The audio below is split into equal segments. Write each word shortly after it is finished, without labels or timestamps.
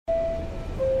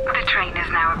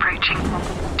now approaching.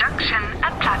 Junction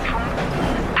at platform.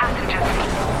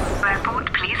 Passengers.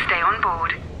 Airport, please stay on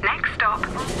board. Next stop,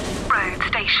 road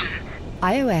station.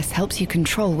 iOS helps you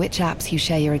control which apps you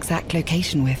share your exact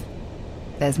location with.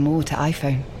 There's more to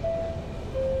iPhone.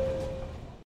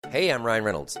 Hey, I'm Ryan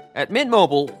Reynolds. At Mint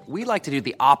Mobile, we like to do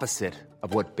the opposite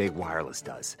of what Big Wireless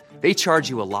does. They charge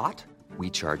you a lot, we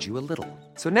charge you a little.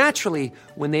 So naturally,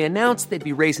 when they announced they'd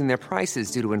be raising their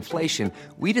prices due to inflation,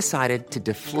 we decided to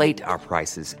deflate our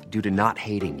prices due to not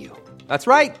hating you. That's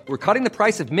right. We're cutting the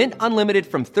price of Mint Unlimited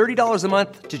from $30 a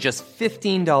month to just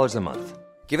 $15 a month.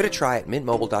 Give it a try at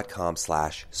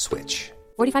mintmobile.com/switch.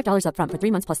 $45 up front for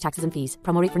 3 months plus taxes and fees.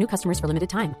 Promo rate for new customers for limited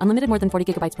time. Unlimited more than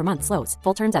 40 gigabytes per month. Slows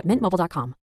full terms at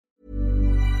mintmobile.com.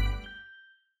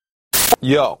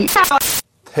 Yo,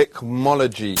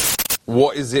 technology,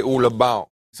 what is it all about?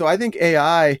 So I think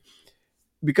AI,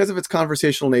 because of its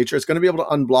conversational nature, it's going to be able to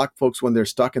unblock folks when they're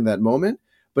stuck in that moment,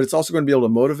 but it's also going to be able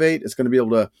to motivate. It's going to be able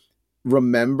to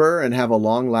remember and have a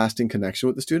long-lasting connection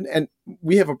with the student. And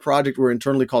we have a project we're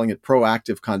internally calling it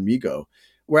Proactive Conmigo.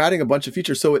 We're adding a bunch of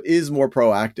features so it is more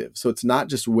proactive. So it's not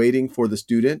just waiting for the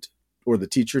student or the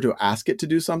teacher to ask it to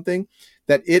do something,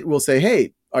 that it will say,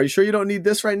 hey, are you sure you don't need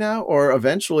this right now? Or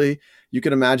eventually you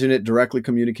can imagine it directly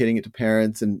communicating it to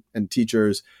parents and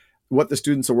teachers, what the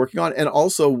students are working on, and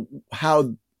also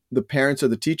how the parents or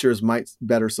the teachers might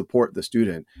better support the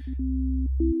student.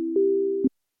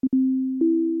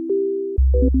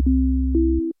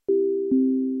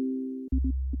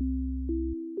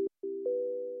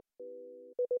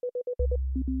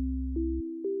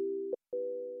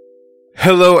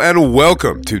 Hello and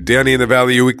welcome to Danny in the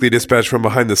Valley, your weekly dispatch from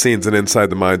behind the scenes and inside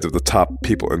the minds of the top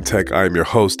people in tech. I am your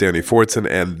host, Danny Fortson,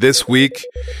 and this week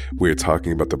we are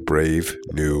talking about the brave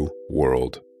new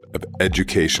world of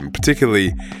education,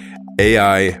 particularly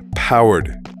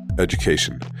AI-powered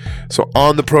education. So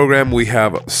on the program, we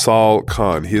have Saul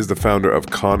Khan. He is the founder of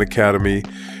Khan Academy,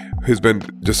 who's been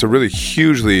just a really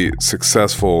hugely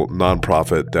successful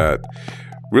nonprofit that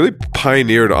really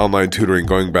pioneered online tutoring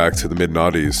going back to the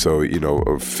mid-noughties. So,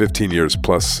 15 years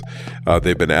plus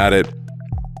they've been at it.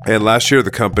 And last year,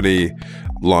 the company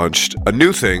launched a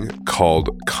new thing called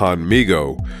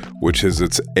Conmigo, which is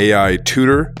its AI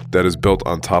tutor that is built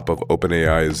on top of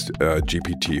OpenAI's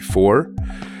GPT-4.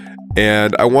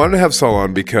 And I wanted to have Saul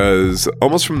on because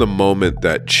almost from the moment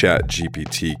that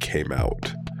ChatGPT came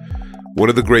out, one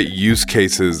of the great use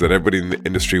cases that everybody in the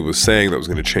industry was saying that was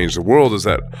going to change the world is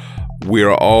that we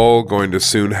are all going to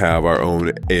soon have our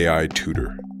own AI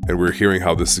tutor. And we're hearing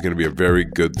how this is going to be a very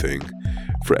good thing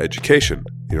for education,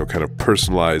 kind of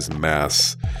personalized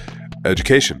mass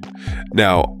education.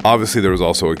 Now, obviously, there was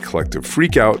also a collective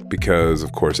freak out because,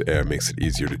 of course, AI makes it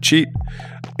easier to cheat.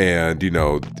 And,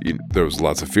 there was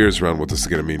lots of fears around what this is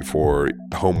going to mean for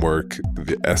homework,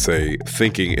 the essay,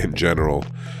 thinking in general.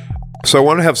 So I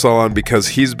want to have Saul on because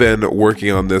he's been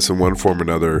working on this in one form or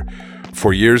another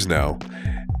for years now.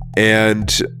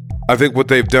 And I think what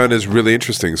they've done is really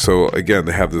interesting. So again,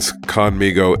 they have this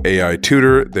Conmigo AI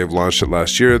tutor. They've launched it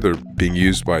last year. They're being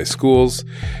used by schools.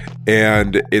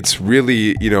 And it's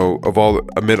really,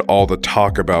 amid all the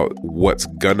talk about what's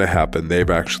going to happen, they've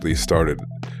actually started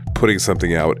putting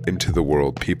something out into the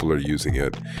world. People are using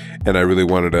it. And I really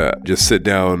wanted to just sit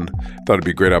down. Thought it'd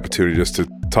be a great opportunity just to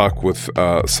talk with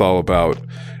Saul about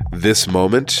this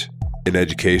moment in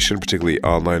education, particularly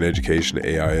online education,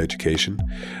 AI education,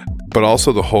 but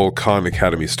also the whole Khan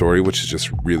Academy story, which is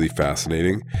just really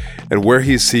fascinating, and where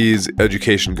he sees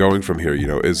education going from here.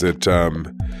 Is it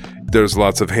there's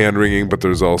lots of hand-wringing, but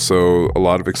there's also a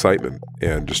lot of excitement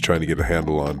and just trying to get a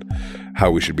handle on how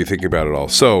we should be thinking about it all.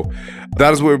 So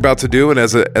that is what we're about to do. And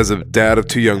as a dad of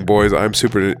two young boys, I'm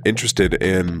super interested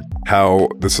in how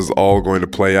this is all going to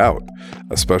play out,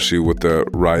 especially with the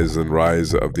rise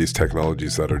of these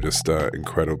technologies that are just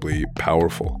incredibly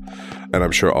powerful. And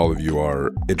I'm sure all of you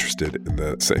are interested in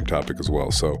the same topic as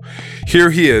well. So here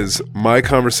he is, my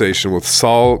conversation with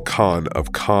Saul Khan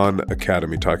of Khan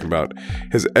Academy, talking about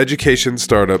his education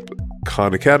startup,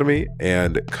 Khan Academy,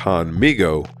 and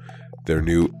Conmigo, their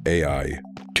new AI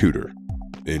tutor.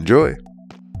 Enjoy.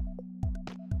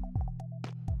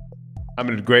 I'm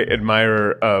a great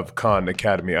admirer of Khan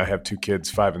Academy. I have two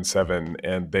kids, 5 and 7,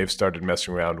 and they've started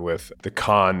messing around with the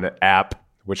Khan app,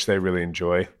 which they really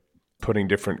enjoy, putting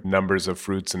different numbers of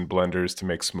fruits in blenders to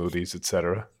make smoothies,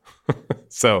 etc.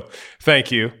 So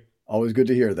thank you. Always good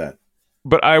to hear that.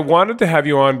 But I wanted to have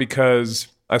you on because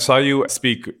I saw you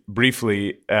speak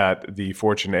briefly at the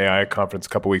Fortune AI conference a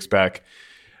couple weeks back.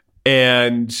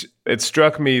 And it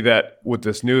struck me that with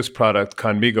this newest product,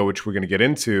 Conmigo, which we're going to get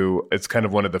into, it's kind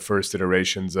of one of the first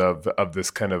iterations of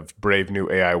this kind of brave new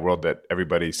AI world that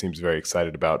everybody seems very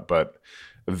excited about, but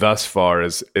thus far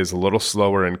is a little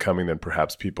slower in coming than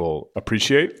perhaps people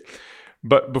appreciate.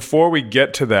 But before we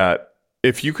get to that,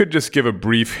 if you could just give a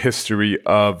brief history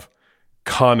of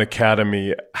Khan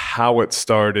Academy, how it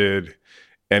started,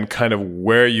 and kind of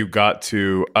where you got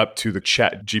to up to the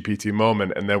Chat GPT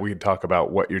moment, and then we can talk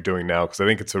about what you're doing now, because I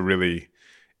think it's a really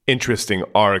interesting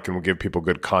arc and will give people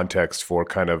good context for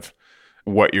kind of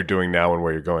what you're doing now and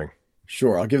where you're going.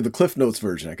 Sure, I'll give the Cliff Notes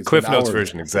version. I could Cliff Notes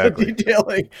version, exactly.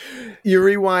 Detailing. You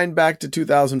rewind back to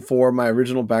 2004. My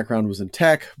original background was in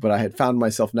tech, but I had found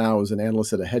myself now as an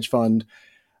analyst at a hedge fund.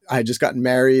 I had just gotten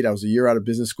married. I was a year out of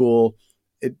business school.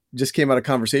 It just came out of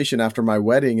conversation after my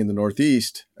wedding in the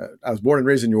Northeast. I was born and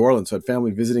raised in New Orleans, so I had family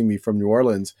visiting me from New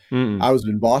Orleans. I was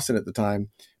in Boston at the time.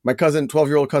 My cousin,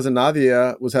 12-year-old cousin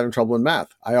Nadia, was having trouble in math.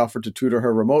 I offered to tutor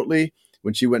her remotely.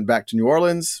 When she went back to New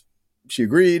Orleans, she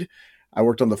agreed. I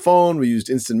worked on the phone. We used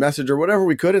instant messenger, whatever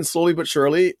we could. And slowly but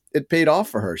surely, it paid off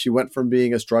for her. She went from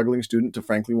being a struggling student to,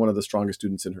 frankly, one of the strongest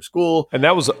students in her school. And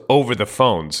that was over the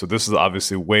phone. So this is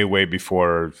obviously way, way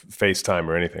before FaceTime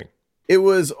or anything. It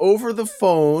was over the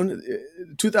phone,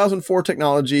 2004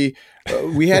 technology.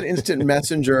 We had instant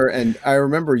messenger. And I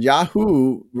remember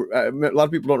Yahoo. A lot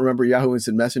of people don't remember Yahoo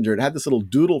Instant Messenger. It had this little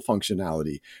doodle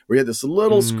functionality where you had this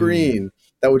little screen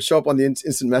that would show up on the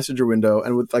instant messenger window.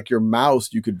 And with like your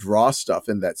mouse, you could draw stuff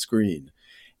in that screen.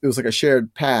 It was like a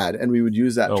shared pad. And we would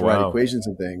use that to write equations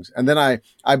and things. And then I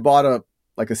bought a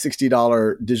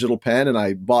 $60 digital pen, and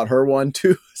I bought her one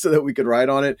too so that we could write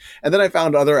on it. And then I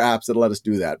found other apps that let us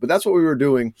do that. But that's what we were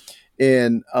doing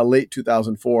in late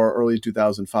 2004, early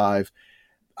 2005.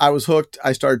 I was hooked.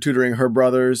 I started tutoring her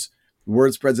brothers.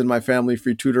 Word spreads in my family.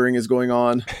 Free tutoring is going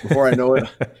on. Before I know it,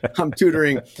 I'm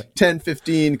tutoring 10,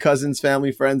 15 cousins,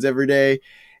 family, friends every day.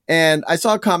 And I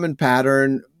saw a common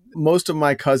pattern. Most of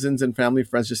my cousins and family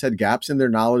friends just had gaps in their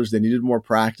knowledge. They needed more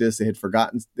practice. They had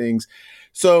forgotten things.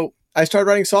 So I started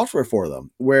writing software for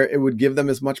them where it would give them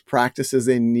as much practice as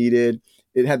they needed.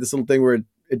 It had this little thing where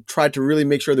it tried to really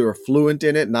make sure they were fluent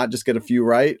in it, not just get a few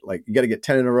right. Like you got to get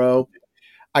 10 in a row.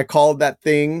 I called that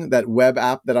thing, that web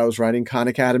app that I was writing, Khan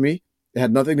Academy. It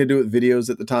had nothing to do with videos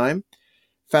at the time.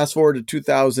 Fast forward to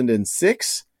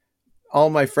 2006. All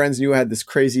my friends knew I had this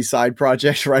crazy side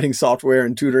project writing software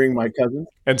and tutoring my cousins.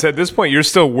 And so at this point, you're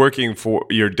still working for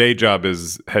your day job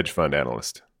as hedge fund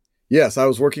analyst. Yes, I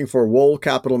was working for Wohl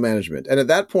Capital Management. And at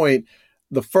that point,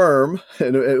 the firm,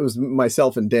 and it was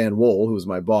myself and Dan Wohl, who was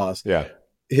my boss. Yeah.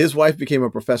 His wife became a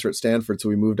professor at Stanford, so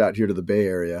we moved out here to the Bay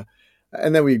Area.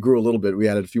 And then we grew a little bit. We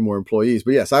added a few more employees.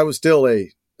 But yes, I was still an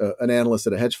analyst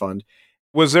at a hedge fund.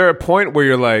 Was there a point where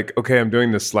you're like, okay, I'm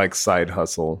doing this like side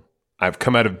hustle. I've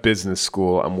come out of business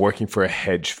school. I'm working for a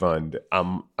hedge fund.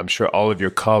 I'm sure all of your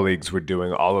colleagues were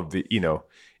doing all of the,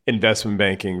 investment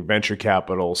banking, venture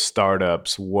capital,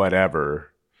 startups,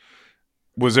 whatever.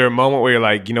 Was there a moment where you're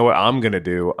like, you know what I'm going to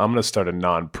do? I'm going to start a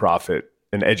nonprofit,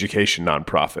 an education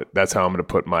nonprofit. That's how I'm going to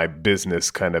put my business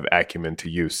kind of acumen to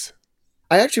use.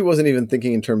 I actually wasn't even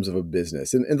thinking in terms of a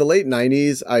business. In the late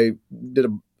 90s, I did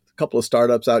a couple of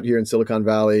startups out here in Silicon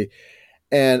Valley.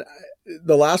 And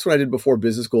the last one I did before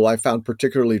business school, I found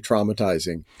particularly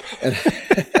traumatizing. And,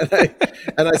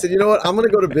 and I said, you know what? I'm going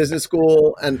to go to business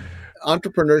school, and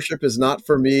entrepreneurship is not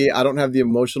for me. I don't have the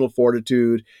emotional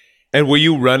fortitude. And were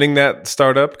you running that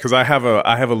startup? Because I have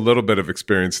a little bit of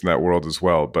experience in that world as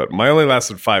well, but mine only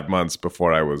lasted 5 months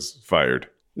before I was fired.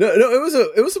 No,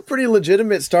 it was a pretty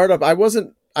legitimate startup. I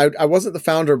wasn't the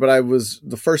founder, but I was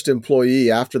the first employee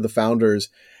after the founders.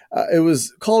 It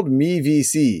was called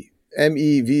MEVC,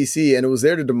 MEVC, and it was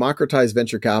there to democratize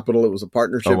venture capital. It was a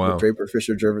partnership with Draper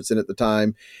Fisher Jurvetson at the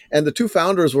time. And the two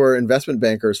founders were investment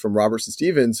bankers from Robertson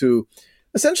Stephens, who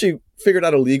essentially figured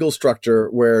out a legal structure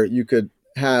where you could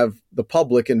have the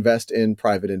public invest in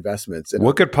private investments. And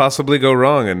what could possibly go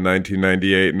wrong in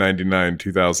 1998, 99,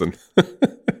 2000?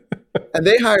 And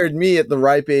they hired me at the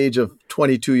ripe age of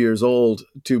 22 years old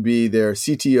to be their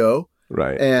CTO.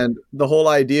 Right. And the whole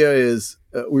idea is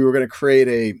we were going to create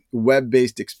a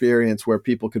web-based experience where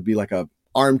people could be like a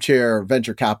armchair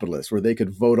venture capitalist, where they could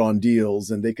vote on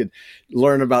deals and they could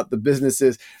learn about the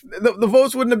businesses. The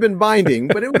votes wouldn't have been binding,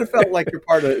 but it would have felt like you're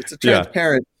part of it. It's a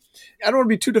transparent. I don't want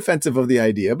to be too defensive of the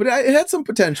idea, but it had some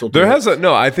potential.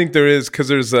 I think there is, because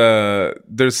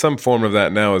there's some form of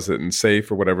that now. Is it in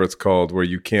SAFE or whatever it's called, where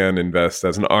you can invest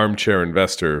as an armchair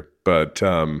investor? But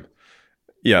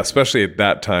especially at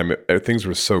that time, things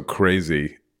were so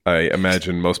crazy. I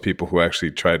imagine most people who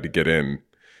actually tried to get in,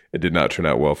 it did not turn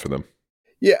out well for them.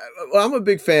 Yeah, well, I'm a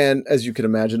big fan, as you can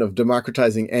imagine, of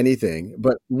democratizing anything.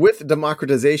 But with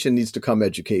democratization needs to come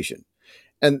education.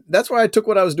 And that's why I took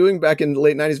what I was doing back in the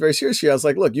late 90s very seriously. I was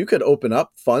like, look, you could open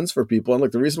up funds for people. And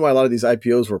look, the reason why a lot of these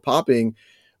IPOs were popping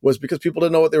was because people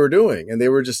didn't know what they were doing and they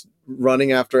were just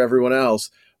running after everyone else.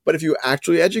 But if you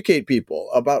actually educate people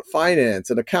about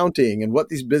finance and accounting and what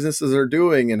these businesses are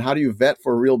doing and how do you vet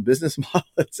for a real business model,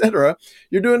 et cetera,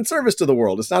 you're doing service to the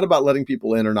world. It's not about letting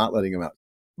people in or not letting them out.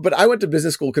 But I went to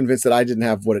business school convinced that I didn't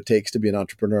have what it takes to be an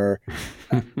entrepreneur.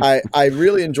 I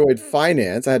really enjoyed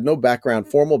finance. I had no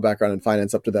formal background in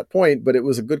finance up to that point, but it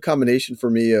was a good combination for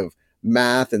me of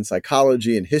math and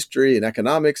psychology and history and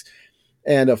economics.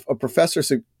 And a professor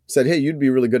said, hey, you'd be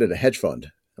really good at a hedge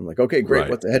fund. I'm like, okay, great. Right.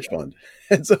 What's a hedge fund?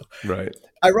 And so Right.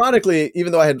 ironically,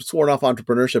 even though I had sworn off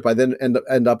entrepreneurship, I then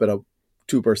end up at a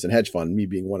 2-person hedge fund, me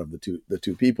being one of the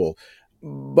two people.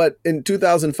 But in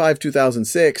 2005,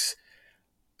 2006,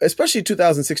 especially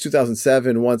 2006,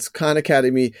 2007, once Khan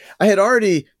Academy, I had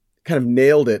already kind of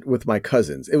nailed it with my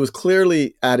cousins. It was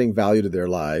clearly adding value to their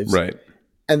lives. Right.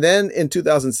 And then in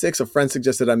 2006, a friend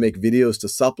suggested I make videos to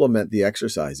supplement the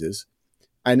exercises.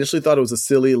 I initially thought it was a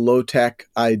silly, low-tech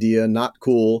idea, not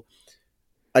cool.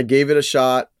 I gave it a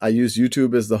shot. I used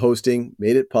YouTube as the hosting,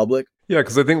 made it public. Yeah,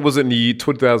 because I think was it in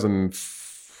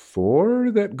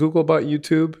 2004 that Google bought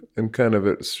YouTube and kind of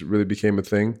it really became a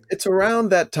thing? It's around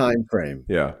that time frame.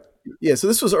 Yeah. Yeah, so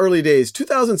this was early days.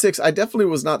 2006, I definitely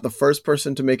was not the first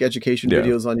person to make education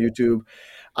videos on YouTube.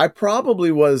 I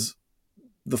probably was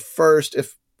the first,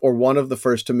 or one of the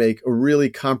first, to make a really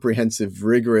comprehensive,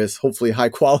 rigorous, hopefully high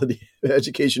quality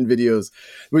education videos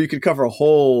where you could cover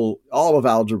all of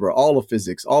algebra, all of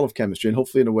physics, all of chemistry, and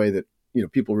hopefully in a way that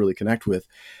people really connect with.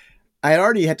 I had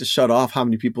already had to shut off how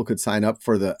many people could sign up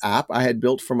for the app I had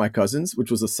built for my cousins,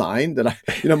 which was a sign that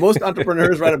most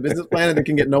entrepreneurs write a business plan and they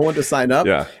can get no one to sign up.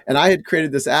 Yeah. And I had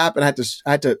created this app and I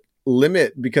had to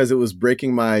limit because it was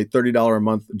breaking my $30 a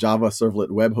month Java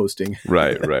servlet web hosting.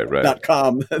 Right.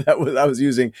 .com that I was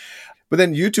using. But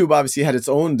then YouTube obviously had its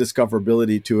own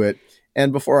discoverability to it.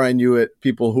 And before I knew it,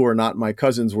 people who are not my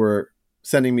cousins were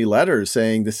sending me letters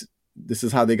saying this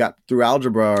is how they got through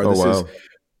algebra, or this is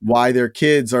why their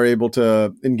kids are able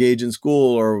to engage in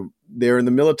school, or they're in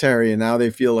the military and now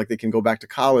they feel like they can go back to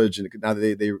college and now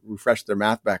they refresh their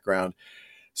math background.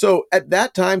 So at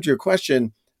that time, to your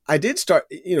question, I did start,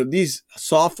 these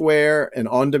software and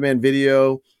on-demand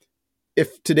video.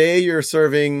 If today you're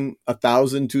serving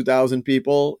 1,000, 2,000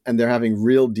 people and they're having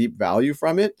real deep value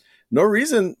from it, no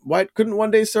reason why it couldn't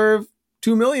one day serve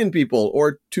 2 million people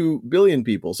or 2 billion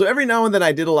people. So every now and then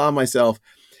I did allow myself.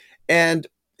 And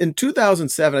in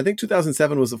 2007, I think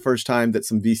 2007 was the first time that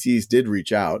some VCs did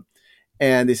reach out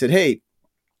and they said, hey,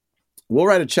 we'll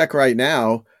write a check right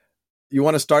now. You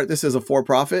want to start this as a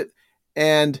for-profit?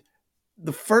 And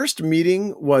the first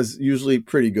meeting was usually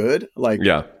pretty good.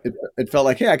 It felt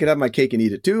like, hey, I could have my cake and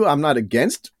eat it too. I'm not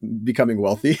against becoming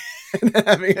wealthy and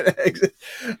having an exit.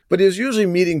 But it was usually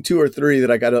meeting 2 or 3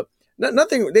 that I got up.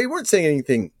 Nothing, they weren't saying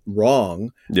anything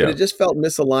wrong, but it just felt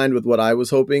misaligned with what I was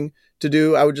hoping to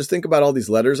do. I would just think about all these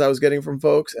letters I was getting from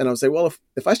folks. And I would say, well,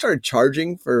 if I started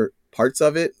charging for parts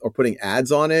of it or putting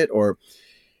ads on it, or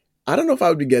I don't know if I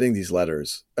would be getting these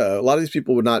letters. A lot of these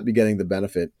people would not be getting the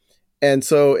benefit. And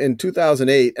so in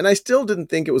 2008, and I still didn't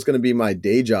think it was going to be my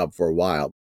day job for a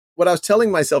while. What I was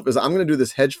telling myself is I'm going to do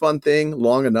this hedge fund thing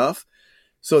long enough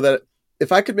so that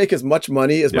if I could make as much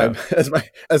money as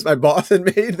my boss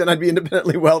had made, then I'd be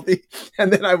independently wealthy.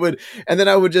 And then I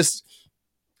would just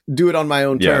do it on my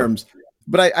own terms.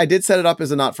 But I did set it up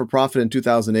as a not-for-profit in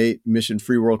 2008, mission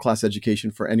free world-class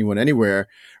education for anyone, anywhere,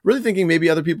 really thinking maybe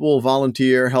other people will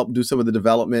volunteer, help do some of the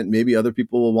development. Maybe other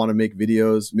people will want to make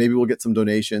videos. Maybe we'll get some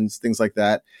donations, things like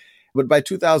that. But by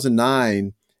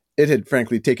 2009, it had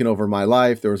frankly taken over my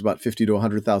life. There was about 50 to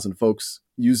 100,000 folks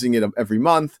using it every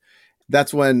month.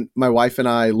 That's when my wife and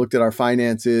I looked at our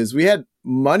finances. We had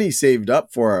money saved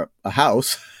up for a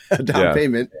house, a down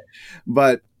payment,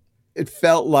 but it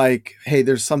felt like, hey,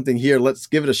 there's something here. Let's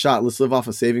give it a shot. Let's live off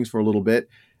of savings for a little bit.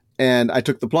 And I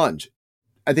took the plunge.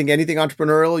 I think anything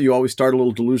entrepreneurial, you always start a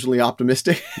little delusionally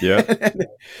optimistic. Yeah.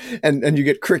 and you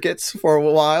get crickets for a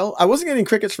while. I wasn't getting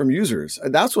crickets from users.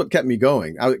 That's what kept me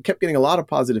going. I kept getting a lot of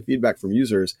positive feedback from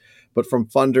users, but from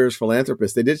funders,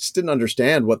 philanthropists, they just didn't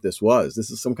understand what this was. This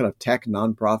is some kind of tech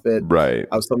nonprofit. Right.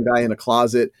 I was some guy in a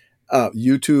closet.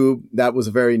 YouTube, that was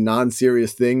a very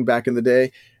non-serious thing back in the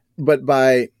day. But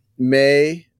by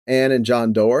May, Ann and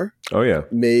John Doerr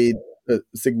made a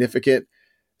significant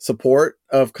support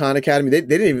of Khan Academy.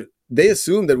 They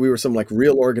assumed that we were some like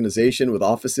real organization with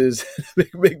offices,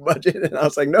 big budget. And I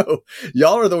was like, no,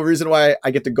 y'all are the reason why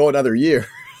I get to go another year.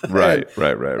 Right.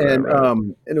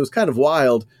 And it was kind of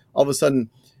wild. All of a sudden,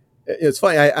 it's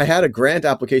funny. I had a grant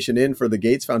application in for the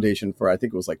Gates Foundation for, I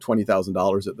think it was like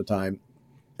 $20,000 at the time.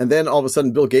 And then all of a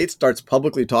sudden, Bill Gates starts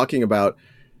publicly talking about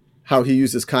how he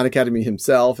uses Khan Academy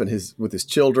himself and with his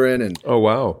children. And oh,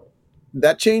 wow.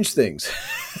 That changed things.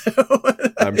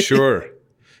 I'm sure.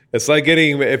 It's like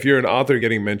if you're an author,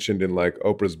 getting mentioned in like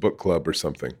Oprah's book club or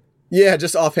something. Yeah,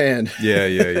 just offhand. Yeah.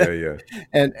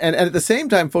 And at the same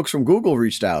time, folks from Google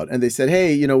reached out and they said,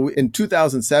 hey, in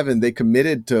 2007, they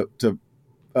committed to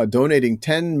donating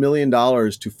 $10 million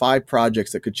to 5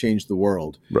 projects that could change the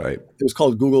world. Right. It was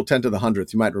called Google 10 to the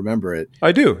 100th. You might remember it.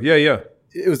 I do. Yeah.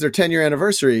 It was their 10-year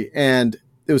anniversary. And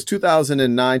it was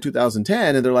 2009,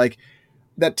 2010. And they're like,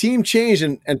 that team changed.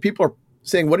 And people are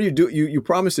saying, what do you do? You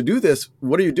promised to do this.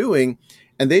 What are you doing?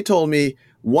 And they told me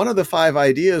one of the 5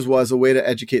 ideas was a way to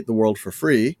educate the world for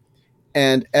free.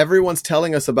 And everyone's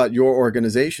telling us about your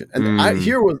organization. And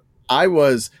I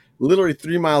was literally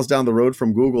 3 miles down the road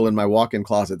from Google in my walk-in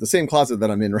closet, the same closet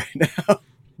that I'm in right now.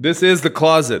 This is the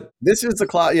closet. This is the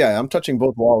closet. Yeah, I'm touching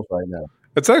both walls right now.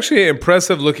 It's actually an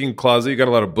impressive looking closet. You got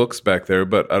a lot of books back there,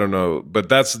 but I don't know. But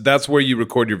that's where you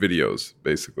record your videos,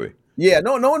 basically. Yeah,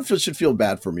 no one should feel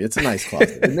bad for me. It's a nice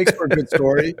closet. It makes for a good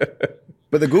story.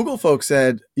 But the Google folks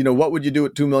said, what would you do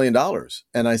at $2 million?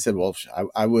 And I said, well,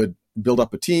 I would build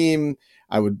up a team.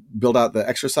 I would build out the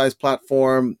exercise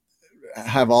platform,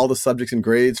 have all the subjects and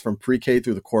grades from pre-K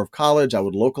through the core of college. I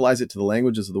would localize it to the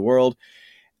languages of the world.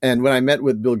 And when I met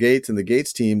with Bill Gates and the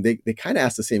Gates team, they kind of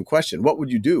asked the same question. What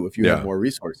would you do if you had more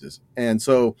resources? And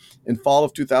so in fall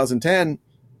of 2010,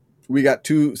 we got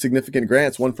 2 significant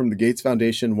grants, one from the Gates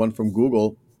Foundation, one from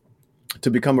Google,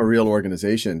 to become a real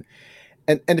organization.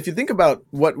 And if you think about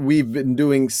what we've been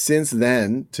doing since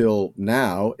then till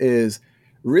now is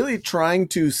really trying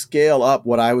to scale up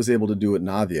what I was able to do at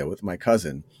Nadia with my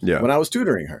cousin when I was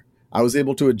tutoring her. I was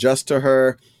able to adjust to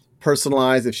her,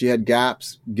 personalize if she had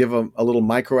gaps, give a little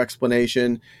micro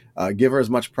explanation, give her as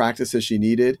much practice as she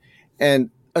needed.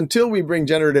 And until we bring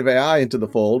generative AI into the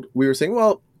fold, we were saying,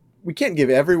 well, we can't give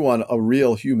everyone a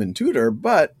real human tutor,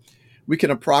 but we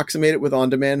can approximate it with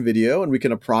on-demand video, and we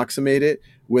can approximate it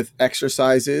with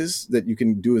exercises that you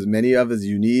can do as many of as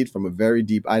you need from a very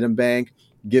deep item bank,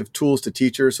 give tools to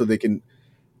teachers so they can,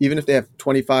 even if they have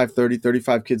 25, 30,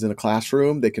 35 kids in a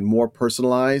classroom, they can more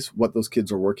personalize what those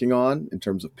kids are working on in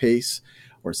terms of pace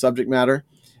or subject matter.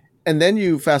 And then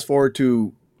you fast forward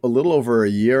to a little over a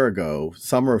year ago,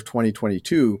 summer of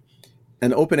 2022,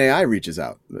 and OpenAI reaches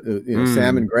out.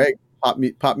 Sam and Greg pop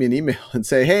me an email and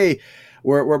say, hey,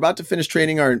 we're about to finish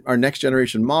training our next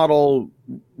generation model.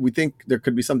 We think there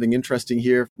could be something interesting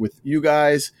here with you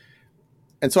guys.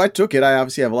 And so I took it. I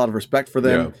obviously have a lot of respect for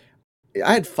them. Yeah.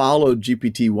 I had followed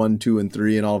GPT 1, 2, and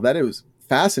 3 and all of that. It was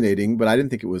fascinating, but I didn't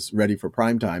think it was ready for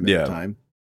prime time at the time.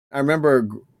 I remember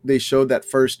they showed that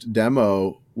first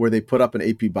demo where they put up an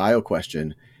AP Bio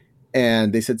question,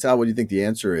 and they said, Sal, what do you think the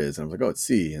answer is? And I was like, oh, it's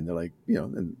C. And they're like,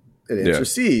 and it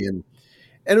answers C. And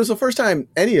it was the first time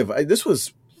this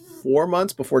was 4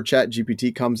 months before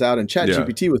ChatGPT comes out, and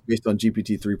ChatGPT was based on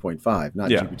GPT 3.5, not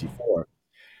GPT 4.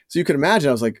 So you can imagine,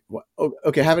 I was like,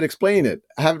 okay, have it explain it.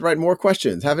 Have it write more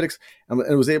questions. And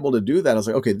it was able to do that. I was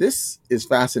like, okay, this is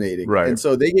fascinating. Right. And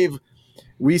so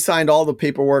we signed all the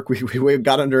paperwork. We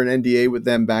got under an NDA with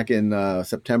them back in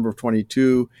September of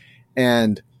 22.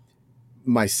 And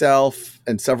myself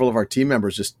and several of our team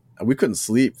members we couldn't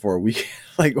sleep for a week.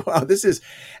 Like, wow,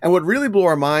 and what really blew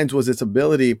our minds was its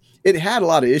ability. It had a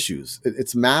lot of issues.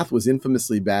 Its math was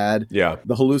infamously bad. Yeah.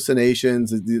 The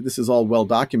hallucinations, this is all well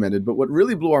documented. But what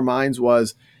really blew our minds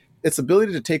was its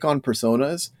ability to take on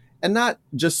personas, and not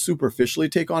just superficially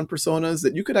take on personas,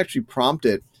 that you could actually prompt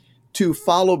it to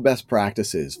follow best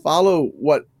practices, follow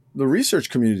what the research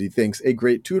community thinks a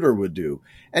great tutor would do,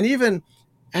 and even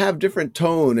have different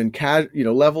tone and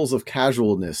levels of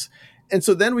casualness. And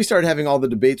so then we started having all the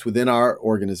debates within our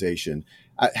organization.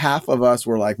 Half of us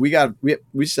were like, we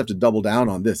just have to double down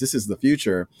on this. This is the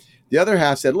future. The other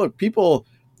half said, look,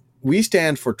 we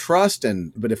stand for trust.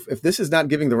 But if this is not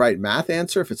giving the right math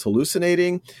answer, if it's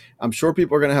hallucinating, I'm sure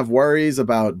people are going to have worries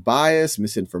about bias,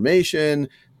 misinformation,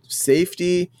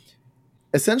 safety.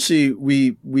 Essentially,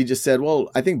 we just said, well,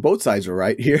 I think both sides are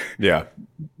right here. Yeah.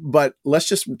 But let's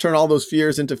just turn all those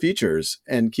fears into features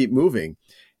and keep moving.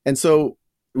 And so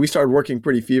we started working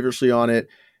pretty feverishly on it.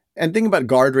 And thinking about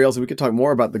guardrails, and we could talk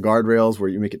more about the guardrails where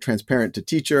you make it transparent to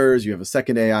teachers. You have a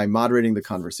second AI moderating the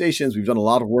conversations. We've done a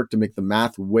lot of work to make the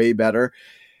math way better.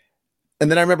 And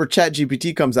then I remember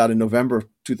ChatGPT comes out in November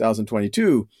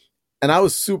 2022, and I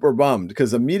was super bummed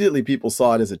because immediately people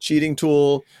saw it as a cheating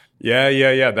tool.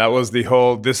 Yeah. That was the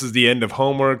whole, this is the end of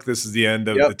homework. This is the end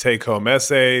of the take-home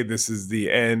essay. This is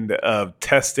the end of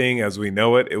testing as we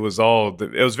know it. It was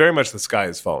very much the sky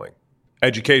is falling,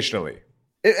 educationally.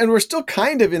 And we're still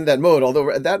kind of in that mode,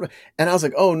 although and I was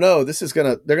like, oh no,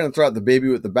 they're going to throw out the baby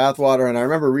with the bathwater. And I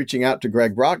remember reaching out to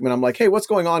Greg Brockman. I'm like, hey, what's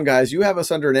going on, guys? You have us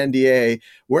under an NDA.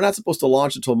 We're not supposed to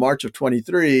launch until March of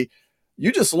 23.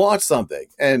 You just launched something.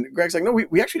 And Greg's like, no,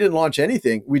 we actually didn't launch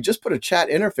anything. We just put a chat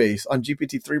interface on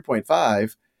GPT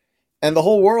 3.5 and the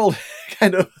whole world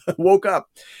kind of woke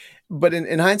up. But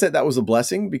in hindsight, that was a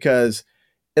blessing because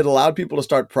it allowed people to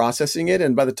start processing it.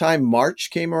 And by the time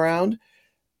March came around,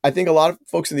 I think a lot of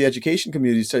folks in the education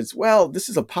community said, well, this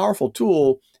is a powerful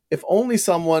tool. If only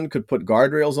someone could put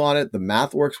guardrails on it, the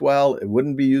math works well, it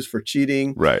wouldn't be used for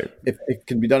cheating. Right. If it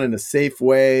can be done in a safe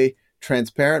way,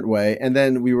 transparent way. And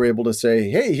then we were able to say,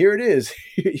 hey, here it is.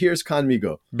 Here's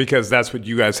Conmigo. Because that's what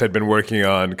you guys had been working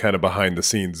on kind of behind the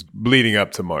scenes leading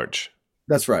up to March.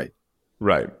 That's right.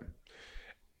 Right.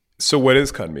 So what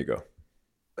is Conmigo?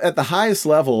 At the highest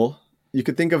level, you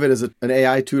could think of it as an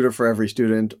AI tutor for every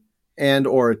student and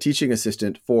or a teaching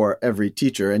assistant for every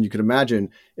teacher. And you can imagine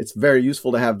it's very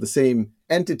useful to have the same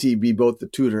entity be both the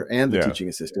tutor and the teaching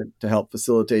assistant to help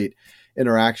facilitate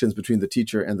interactions between the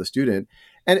teacher and the student.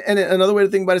 And another way to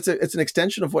think about it, it's an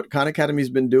extension of what Khan Academy has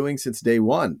been doing since day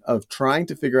one of trying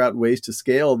to figure out ways to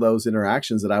scale those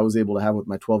interactions that I was able to have with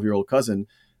my 12-year-old cousin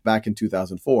back in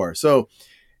 2004. So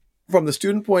from the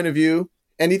student point of view,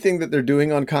 anything that they're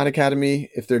doing on Khan Academy,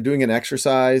 if they're doing an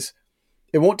exercise,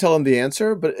 it won't tell them the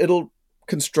answer, but it'll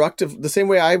constructive, the same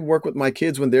way I work with my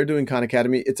kids when they're doing Khan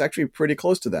Academy, it's actually pretty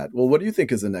close to that. Well, what do you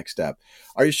think is the next step?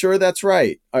 Are you sure that's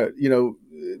right?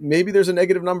 Maybe there's a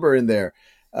negative number in there.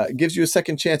 It gives you a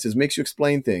second chances, makes you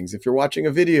explain things. If you're watching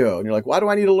a video and you're like, why do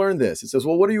I need to learn this? It says,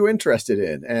 well, what are you interested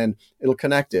in? And it'll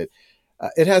connect it.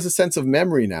 It has a sense of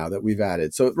memory now that we've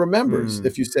added. So it remembers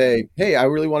if you say, hey, I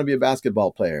really want to be a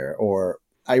basketball player, or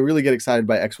I really get excited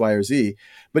by X, Y, or Z.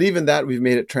 But even that, we've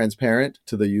made it transparent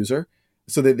to the user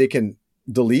so that they can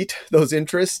delete those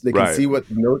interests. They can see what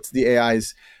notes the AI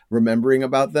is remembering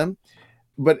about them.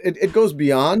 But it goes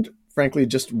beyond, frankly,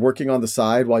 just working on the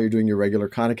side while you're doing your regular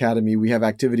Khan Academy. We have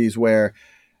activities where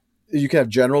you can have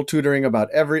general tutoring about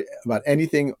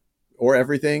anything or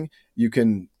everything. You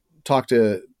can talk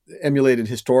to emulated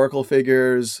historical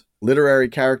figures, literary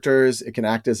characters. It can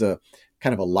act as a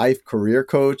kind of a life career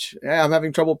coach. Hey, I'm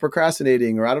having trouble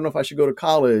procrastinating, or I don't know if I should go to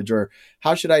college, or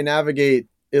how should I navigate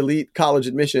elite college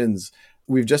admissions?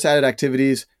 We've just added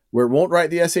activities where it won't write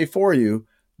the essay for you,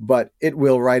 but it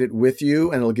will write it with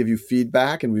you and it'll give you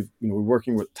feedback. And we're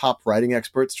working with top writing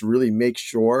experts to really make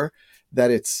sure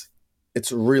that it's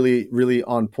really, really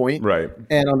on point. Right.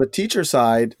 And on the teacher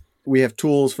side, we have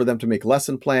tools for them to make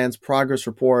lesson plans, progress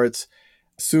reports,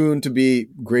 soon to be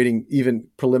grading even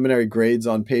preliminary grades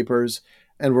on papers.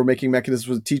 And we're making mechanisms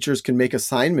where teachers can make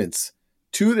assignments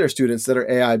to their students that are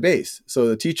AI based. So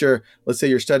the teacher, let's say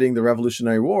you're studying the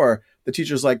Revolutionary War, the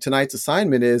teacher's like, tonight's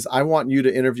assignment is, I want you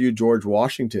to interview George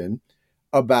Washington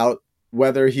about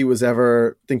whether he was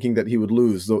ever thinking that he would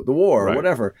lose the war or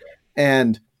whatever.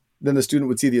 And then the student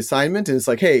would see the assignment and it's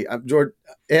like, hey, I'm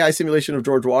AI simulation of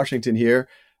George Washington here.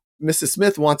 Mrs.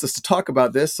 Smith wants us to talk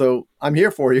about this, so I'm here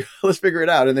for you. Let's figure it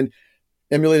out. And then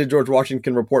emulated George Washington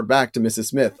can report back to Mrs.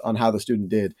 Smith on how the student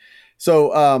did.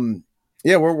 So,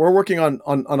 we're working on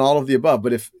all of the above.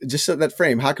 But if just set that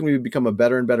frame, how can we become a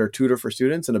better and better tutor for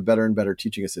students and a better and better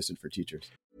teaching assistant for teachers?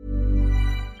 The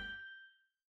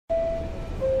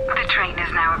train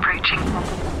is now approaching.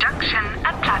 Junction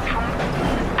at platform.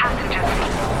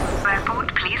 Passengers,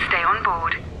 airport, please stay on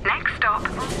board. Next stop,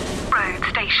 road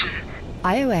station.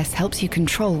 iOS helps you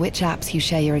control which apps you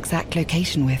share your exact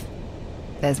location with.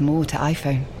 There's more to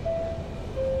iPhone.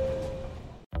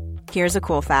 Here's a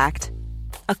cool fact.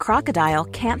 A crocodile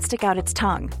can't stick out its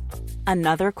tongue.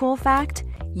 Another cool fact,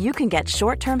 you can get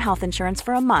short-term health insurance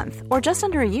for a month or just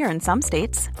under a year in some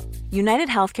states. United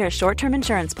Healthcare short-term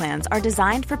insurance plans are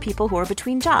designed for people who are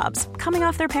between jobs, coming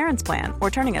off their parents' plan, or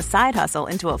turning a side hustle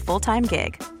into a full-time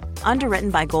gig. Underwritten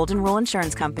by Golden Rule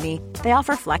Insurance Company, they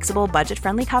offer flexible,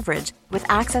 budget-friendly coverage with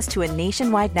access to a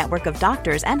nationwide network of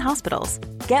doctors and hospitals.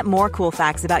 Get more cool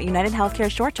facts about United Healthcare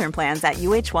short-term plans at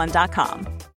uh1.com.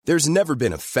 There's never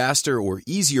been a faster or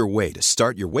easier way to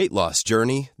start your weight loss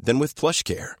journey than with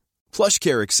PlushCare.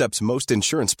 PlushCare accepts most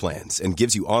insurance plans and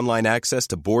gives you online access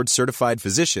to board-certified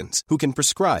physicians who can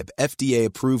prescribe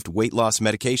FDA-approved weight loss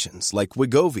medications like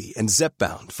Wegovy and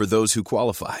Zepbound for those who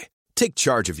qualify. Take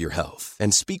charge of your health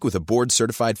and speak with a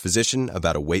board-certified physician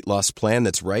about a weight loss plan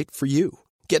that's right for you.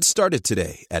 Get started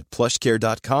today at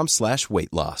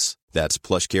plushcare.com/weight loss. That's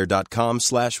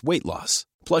plushcare.com/weight loss.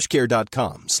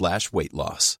 plushcare.com/weight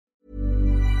loss.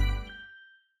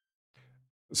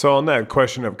 So on that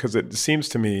question of, because it seems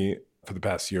to me for the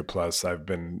past year plus, I've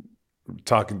been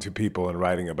talking to people and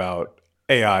writing about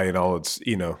AI and all its,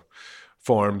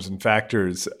 forms and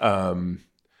factors.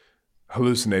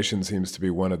 Hallucination seems to be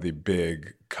one of the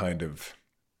big kind of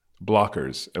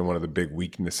blockers and one of the big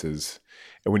weaknesses.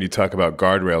 And when you talk about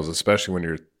guardrails, especially when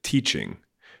you're teaching,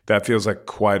 that feels like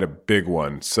quite a big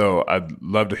one. So I'd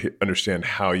love to understand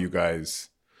how you guys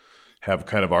have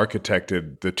kind of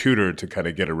architected the tutor to kind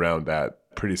of get around that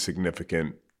pretty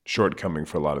significant shortcoming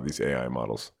for a lot of these AI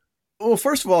models. Well,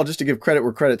 first of all, just to give credit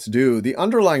where credit's due, the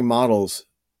underlying models,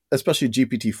 especially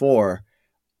GPT-4,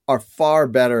 are far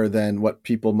better than what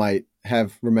people might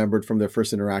have remembered from their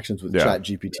first interactions with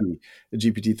ChatGPT, the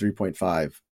GPT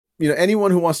 3.5. Anyone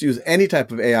who wants to use any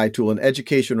type of AI tool in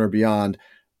education or beyond,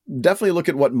 definitely look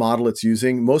at what model it's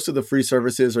using. Most of the free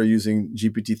services are using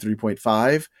GPT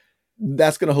 3.5.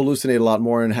 That's going to hallucinate a lot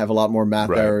more and have a lot more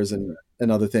math errors and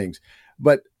other things.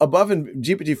 But above, and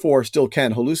GPT-4 still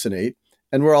can hallucinate.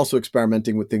 And we're also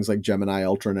experimenting with things like Gemini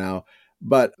Ultra now.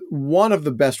 But one of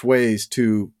the best ways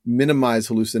to minimize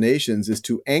hallucinations is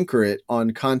to anchor it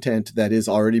on content that has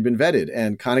already been vetted.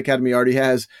 And Khan Academy already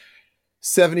has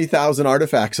 70,000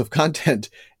 artifacts of content.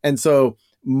 And so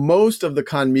most of the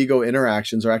Khanmigo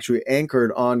interactions are actually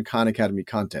anchored on Khan Academy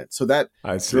content. So that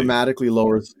dramatically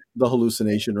lowers the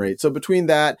hallucination rate. So between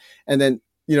that and then,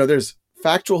 there's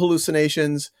factual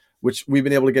hallucinations, which we've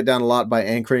been able to get down a lot by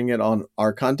anchoring it on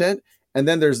our content. And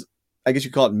then there's, I guess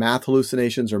you call it math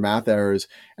hallucinations or math errors.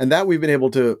 And that we've been able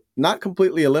to not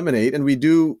completely eliminate. And we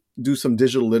do some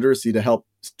digital literacy to help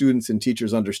students and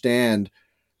teachers understand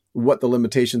what the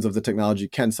limitations of the technology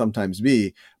can sometimes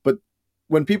be. But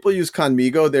when people use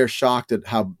Khanmigo, they're shocked at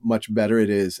how much better it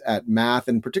is at math,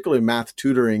 and particularly math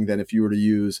tutoring, than if you were to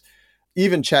use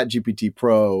even ChatGPT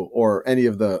Pro or any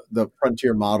of the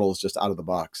frontier models just out of the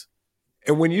box.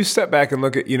 And when you step back and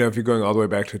look at, if you're going all the way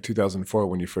back to 2004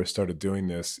 when you first started doing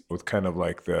this with kind of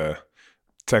like the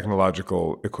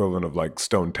technological equivalent of like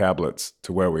stone tablets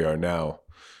to where we are now,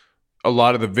 a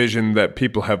lot of the vision that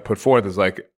people have put forth is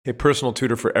like a personal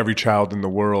tutor for every child in the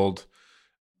world.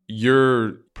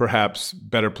 You're perhaps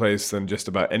better placed than just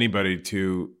about anybody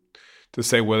to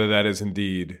say whether that is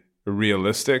indeed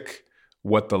realistic,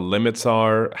 what the limits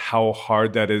are, how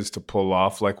hard that is to pull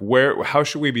off. Like how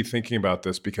should we be thinking about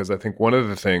this? Because I think one of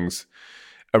the things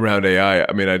around AI,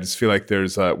 I just feel like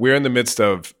we're in the midst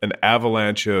of an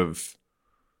avalanche of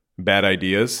bad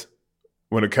ideas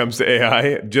when it comes to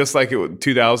AI, just like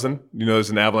 2000,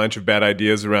 there's an avalanche of bad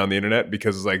ideas around the internet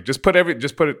because it's like, give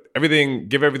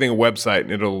everything a website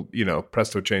and it'll,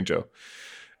 presto changeo.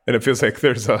 And it feels like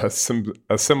there's a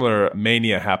similar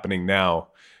mania happening now.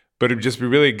 But it'd just be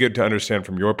really good to understand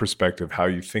from your perspective how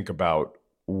you think about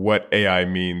what AI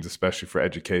means, especially for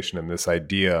education, and this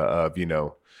idea of,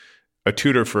 a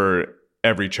tutor for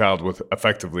every child with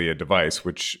effectively a device,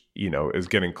 which, is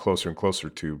getting closer and closer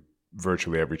to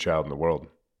virtually every child in the world.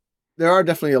 There are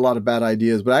definitely a lot of bad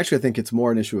ideas, but actually I think it's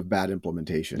more an issue of bad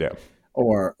implementation. Yeah.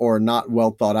 Or not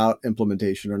well thought out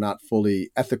implementation, or not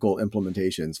fully ethical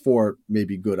implementations for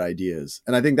maybe good ideas.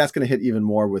 And I think that's going to hit even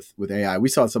more with AI. We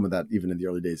saw some of that even in the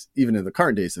early days, even in the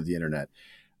current days of the internet.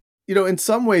 In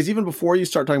some ways, even before you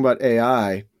start talking about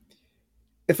AI,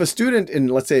 if a student in,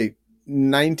 let's say,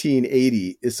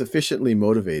 1980 is sufficiently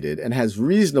motivated and has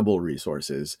reasonable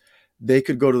resources, they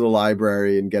could go to the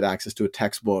library and get access to a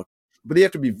textbook, but they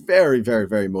have to be very, very,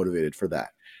 very motivated for that.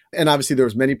 And obviously there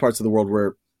was many parts of the world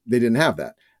where they didn't have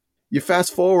that. You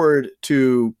fast forward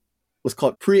to, let's call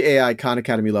it pre-AI Khan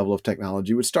Academy level of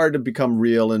technology, which started to become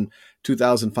real in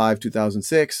 2005,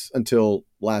 2006 until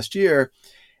last year.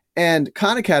 And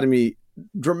Khan Academy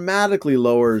dramatically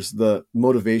lowers the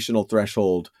motivational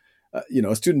threshold.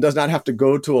 A student does not have to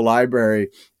go to a library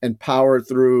and power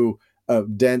through a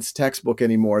dense textbook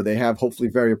anymore. They have hopefully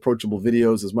very approachable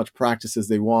videos, as much practice as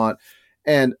they want.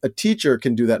 And a teacher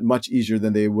can do that much easier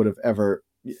than they would have ever,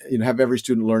 have every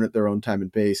student learn at their own time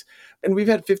and pace. And we've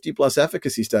had 50 plus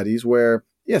efficacy studies where,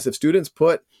 yes, if students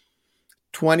put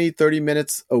 20, 30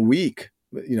 minutes a week,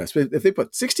 if they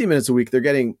put 60 minutes a week, they're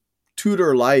getting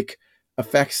tutor-like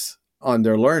effects on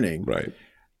their learning. Right.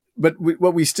 But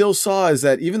what we still saw is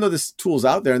that even though this tool's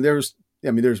out there and there's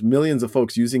millions of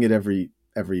folks using it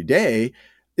every day,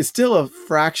 it's still a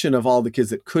fraction of all the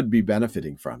kids that could be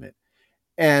benefiting from it.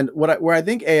 And where I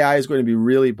think AI is going to be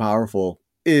really powerful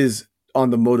is on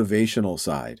the motivational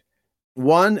side.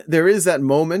 One, there is that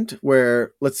moment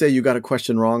where, let's say you got a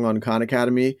question wrong on Khan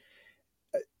Academy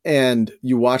and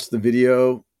you watch the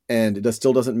video and it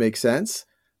still doesn't make sense,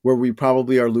 where we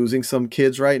probably are losing some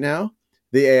kids right now.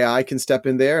 the AI can step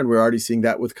in there, and we're already seeing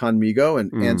that with Conmigo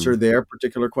and answer their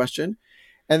particular question.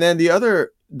 And then the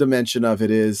other dimension of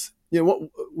it is,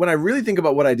 when I really think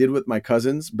about what I did with my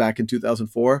cousins back in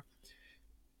 2004,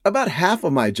 about half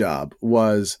of my job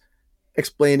was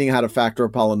explaining how to factor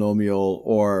a polynomial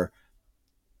or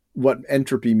what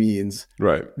entropy means.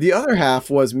 Right. The other half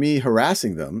was me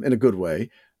harassing them in a good way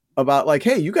about like,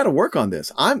 hey, you got to work on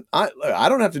this. I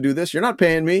don't have to do this. You're not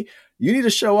paying me. You need to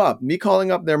show up. Me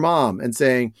calling up their mom and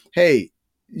saying, hey,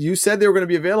 you said they were going to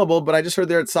be available, but I just heard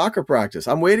they're at soccer practice.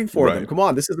 I'm waiting for them. Come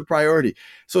on, this is the priority.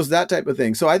 So it's that type of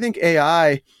thing. So I think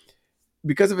AI,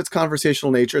 because of its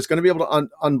conversational nature, it's going to be able to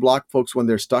unblock folks when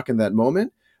they're stuck in that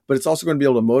moment, but it's also going to be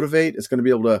able to motivate. It's going to be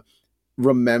able to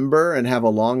remember and have a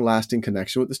long-lasting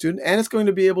connection with the student. And it's going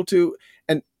to be able to,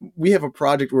 and we have a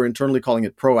project we're internally calling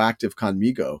it Proactive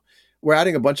Conmigo. We're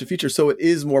adding a bunch of features so it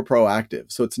is more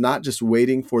proactive. So it's not just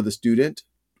waiting for the student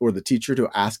or the teacher to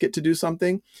ask it to do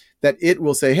something, that it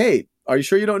will say, hey, are you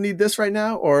sure you don't need this right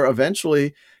now? Or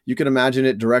eventually you can imagine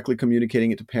it directly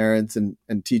communicating it to parents and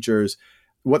teachers,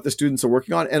 what the students are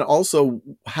working on, and also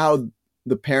how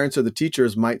the parents or the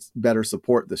teachers might better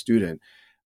support the student.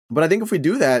 But I think if we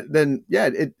do that, then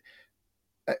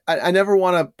I never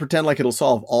want to pretend like it'll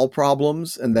solve all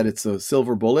problems and that it's a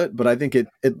silver bullet, but I think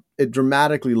it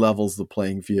dramatically levels the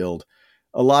playing field.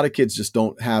 A lot of kids just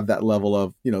don't have that level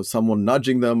of, someone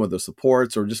nudging them or the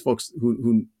supports or just folks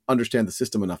who understand the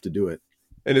system enough to do it.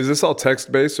 And is this all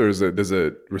text-based or does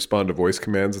it respond to voice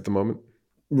commands at the moment?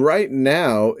 Right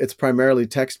now, it's primarily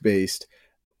text-based.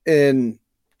 In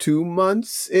 2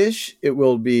 months-ish, it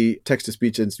will be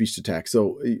text-to-speech and speech-to-text.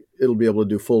 So it'll be able to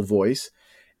do full voice.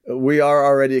 We are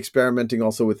already experimenting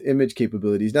also with image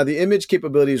capabilities. Now, the image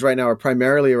capabilities right now are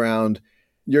primarily around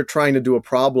you're trying to do a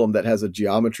problem that has a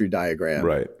geometry diagram.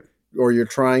 Right. Or you're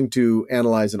trying to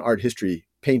analyze an art history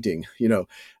painting,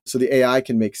 so the AI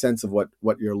can make sense of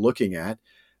what you're looking at.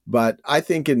 But I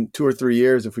think in 2 or 3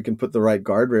 years, if we can put the right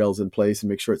guardrails in place and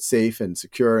make sure it's safe and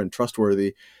secure and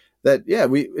trustworthy, that,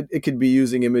 it could be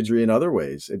using imagery in other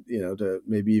ways, to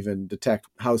maybe even detect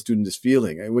how a student is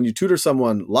feeling. And when you tutor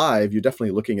someone live, you're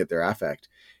definitely looking at their affect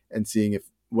and seeing if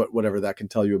whatever that can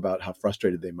tell you about how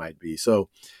frustrated they might be. So,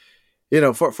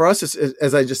 for us,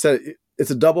 as I just said,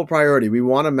 it's a double priority. We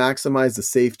want to maximize the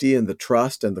safety and the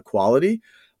trust and the quality,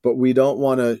 but we don't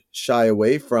want to shy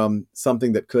away from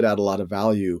something that could add a lot of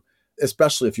value,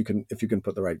 especially if you can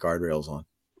put the right guardrails on.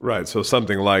 Right. So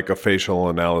something like a facial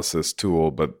analysis tool,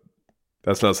 but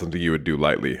that's not something you would do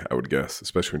lightly, I would guess,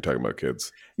 especially when you're talking about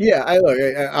kids. Yeah,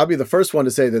 I'll be the first one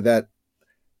to say that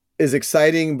is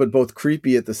exciting, but both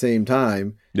creepy at the same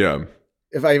time. Yeah.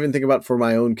 If I even think about for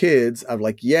my own kids, I'm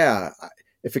like,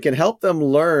 if it can help them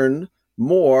learn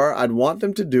more, I'd want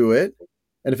them to do it.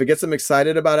 And if it gets them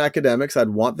excited about academics, I'd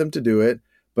want them to do it.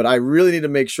 But I really need to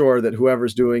make sure that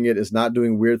whoever's doing it is not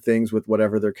doing weird things with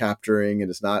whatever they're capturing and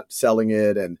is not selling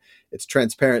it. And it's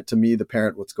transparent to me, the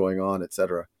parent, what's going on, et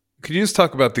cetera. Could you just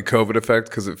talk about the COVID effect?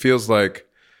 Because it feels like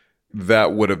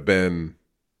that would have been,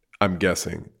 I'm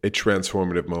guessing, a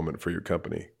transformative moment for your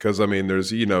company. Because,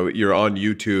 there's, you're on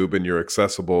YouTube and you're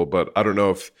accessible, but I don't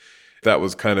know if that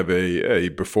was kind of a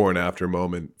before and after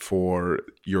moment for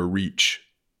your reach.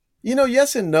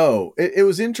 Yes and no. It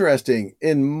was interesting.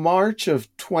 In March of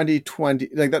 2020,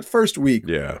 like that first week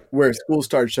where schools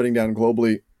started shutting down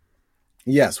globally,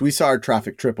 yes, we saw our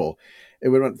traffic triple. It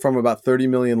went from about 30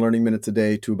 million learning minutes a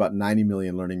day to about 90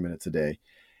 million learning minutes a day.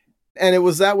 And it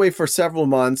was that way for several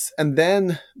months. And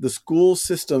then the school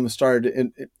system started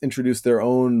to introduce their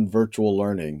own virtual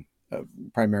learning,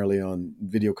 primarily on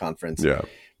video conference. Yeah.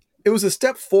 It was a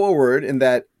step forward in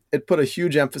that it put a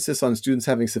huge emphasis on students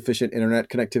having sufficient internet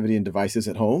connectivity and devices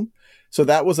at home. So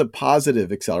that was a positive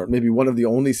accelerant, maybe one of the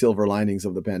only silver linings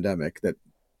of the pandemic, that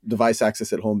device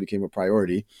access at home became a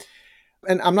priority.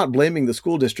 And I'm not blaming the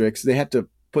school districts. They had to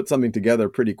put something together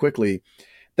pretty quickly.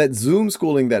 That Zoom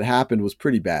schooling that happened was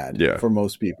pretty bad for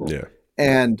most people. Yeah.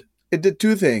 And it did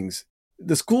two things.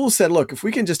 The schools said, look, if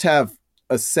we can just have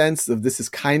a sense of this is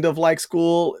kind of like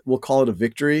school, we'll call it a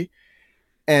victory.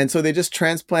 And so they just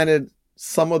transplanted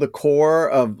some of the core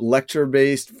of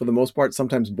lecture-based, for the most part,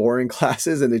 sometimes boring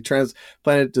classes, and they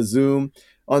transplanted it to Zoom.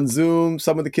 On Zoom,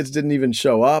 some of the kids didn't even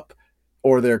show up,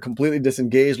 or they're completely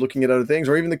disengaged looking at other things,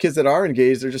 or even the kids that are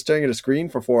engaged, they're just staring at a screen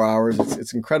for 4 hours.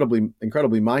 It's incredibly,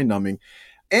 incredibly mind-numbing.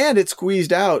 And it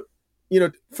squeezed out,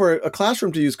 for a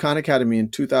classroom to use Khan Academy in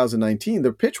 2019,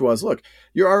 the pitch was, look,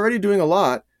 you're already doing a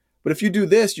lot, but if you do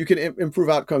this, you can improve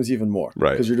outcomes even more,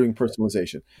 right? Because you're doing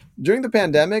personalization. During the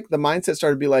pandemic, the mindset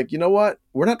started to be like, you know what?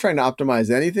 We're not trying to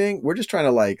optimize anything. We're just trying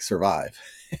to survive.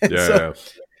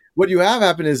 What you have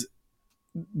happen is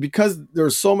because there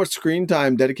was so much screen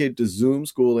time dedicated to Zoom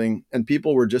schooling and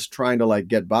people were just trying to like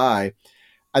get by,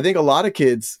 I think a lot of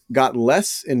kids got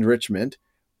less enrichment.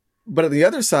 But at the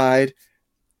other side,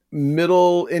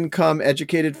 middle income,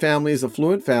 educated families,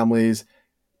 affluent families,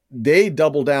 they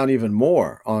double down even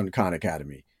more on Khan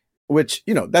Academy, which,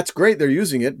 that's great. They're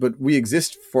using it, but we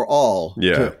exist for all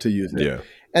to use it. Yeah.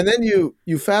 And then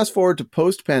you fast forward to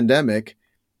post-pandemic.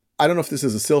 I don't know if this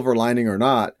is a silver lining or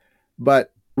not,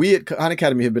 but we at Khan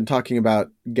Academy have been talking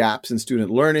about gaps in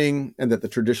student learning and that the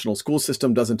traditional school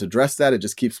system doesn't address that. It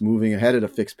just keeps moving ahead at a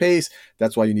fixed pace.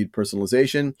 That's why you need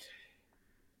personalization.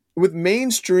 With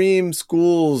mainstream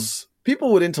schools,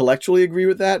 people would intellectually agree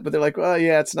with that, but they're like, well,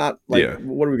 yeah, it's not like,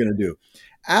 what are we going to do?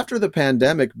 After the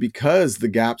pandemic, because the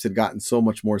gaps had gotten so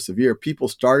much more severe, people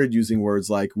started using words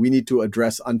like, we need to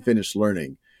address unfinished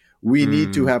learning. We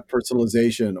need to have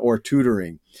personalization or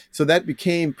tutoring. So that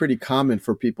became pretty common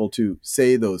for people to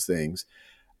say those things.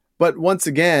 But once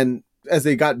again, as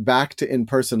they got back to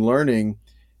in-person learning,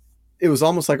 it was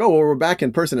almost like, oh, well, we're back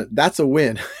in person. That's a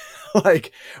win.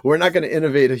 Like, we're not going to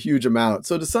innovate a huge amount.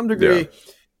 So to some degree,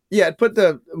 it put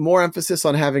the more emphasis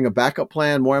on having a backup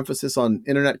plan, more emphasis on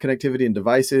internet connectivity and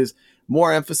devices,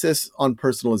 more emphasis on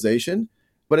personalization.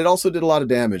 But it also did a lot of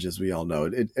damage, as we all know.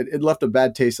 It left a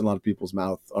bad taste in a lot of people's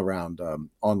mouth around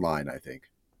online, I think.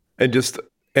 And just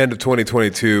end of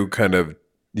 2022, kind of,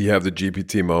 you have the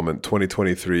GPT moment.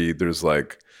 2023, there's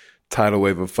like tidal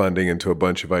wave of funding into a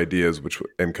bunch of ideas,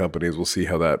 and companies will see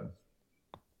how that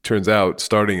turns out.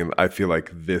 Starting in, I feel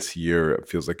like this year, it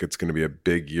feels like it's going to be a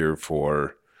big year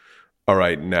for, all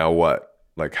right, now what?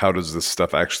 Like, how does this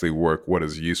stuff actually work? What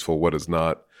is useful? What is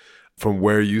not? From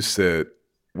where you sit,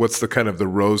 what's the kind of the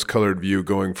rose-colored view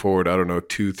going forward, I don't know,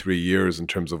 2-3 years in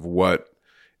terms of what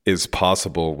is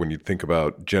possible when you think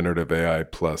about generative AI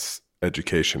plus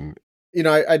education?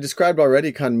 I described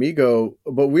already Khanmigo,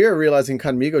 but we are realizing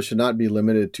Khanmigo should not be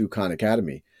limited to Khan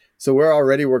Academy. So we're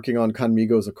already working on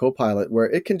Khanmigo as a co-pilot where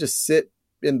it can just sit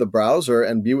in the browser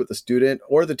and be with the student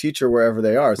or the teacher wherever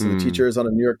they are. So the teacher is on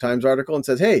a New York Times article and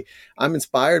says, hey, I'm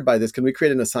inspired by this. Can we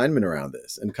create an assignment around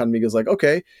this? And Khanmigo's like,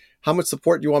 okay, how much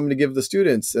support do you want me to give the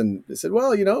students? And they said,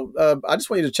 well, I just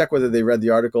want you to check whether they read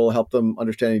the article, help them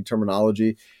understand any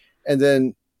terminology. And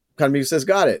then Khanmigo says,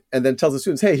 got it. And then tells the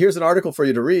students, hey, here's an article for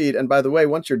you to read. And by the way,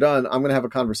 once you're done, I'm going to have a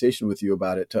conversation with you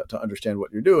about it to understand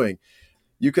what you're doing.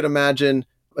 You could imagine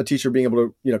a teacher being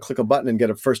able to, click a button and get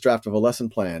a first draft of a lesson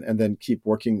plan and then keep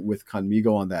working with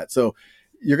Khanmigo on that. So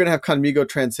you're going to have Khanmigo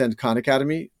transcend Khan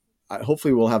Academy.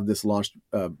 Hopefully we'll have this launched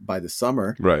by the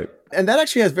summer. Right. And that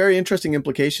actually has very interesting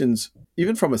implications,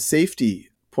 even from a safety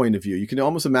point of view. You can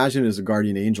almost imagine it as a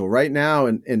guardian angel. Right now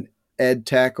in ed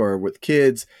tech or with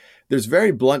kids, there's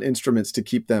very blunt instruments to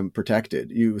keep them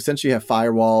protected. You essentially have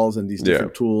firewalls and these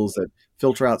different tools that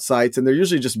filter out sites, and they're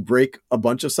usually just break a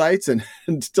bunch of sites and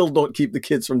still don't keep the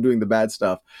kids from doing the bad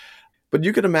stuff. But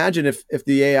you could imagine if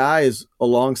the AI is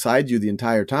alongside you the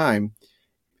entire time,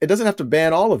 it doesn't have to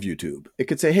ban all of YouTube. It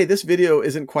could say, hey, this video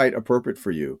isn't quite appropriate for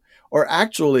you. Or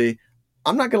actually,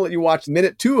 I'm not going to let you watch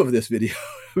minute 2 of this video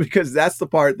because that's the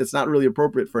part that's not really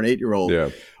appropriate for an 8-year-old.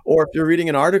 Yeah. Or if you're reading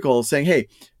an article saying, hey,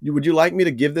 would you like me to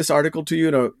give this article to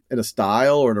you in a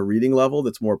style or in a reading level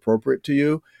that's more appropriate to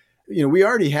you? We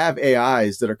already have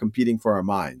AIs that are competing for our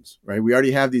minds, right? We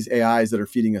already have these AIs that are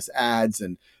feeding us ads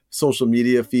and social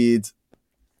media feeds.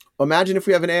 Imagine if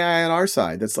we have an AI on our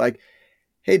side that's like,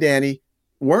 hey, Danny,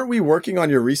 weren't we working on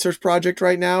your research project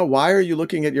right now? Why are you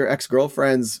looking at your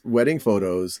ex-girlfriend's wedding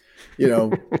photos?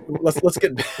 Let's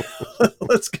get.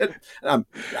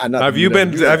 Have you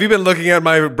been looking at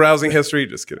my browsing history?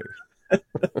 Just kidding.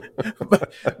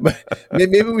 but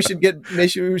maybe we should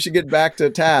get back to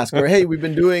task. Or hey, we've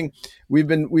been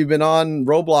on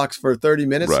Roblox for 30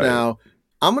 minutes now.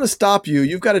 I'm going to stop you.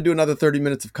 You've got to do another 30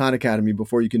 minutes of Khan Academy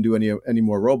before you can do any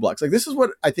more Roblox. Like, this is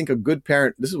what I think a good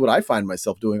parent, this is what I find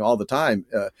myself doing all the time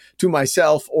to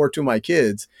myself or to my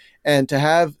kids. And to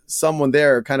have someone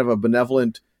there, kind of a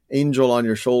benevolent angel on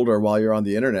your shoulder while you're on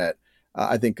the internet,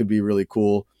 I think could be really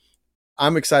cool.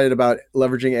 I'm excited about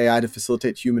leveraging AI to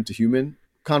facilitate human-to-human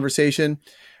conversation.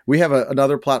 We have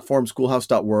another platform,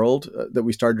 schoolhouse.world, that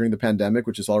we started during the pandemic,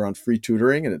 which is all around free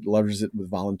tutoring, and it leverages it with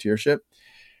volunteership.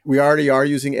 We already are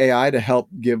using AI to help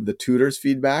give the tutors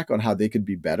feedback on how they could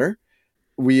be better.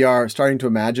 We are starting to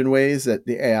imagine ways that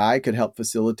the AI could help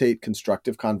facilitate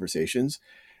constructive conversations.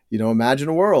 Imagine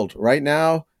a world right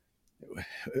now.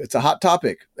 It's a hot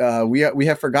topic. We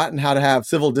have forgotten how to have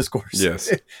civil discourse.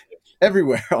 Yes.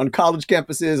 Everywhere, on college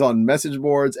campuses, on message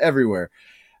boards, everywhere.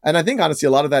 And I think, honestly,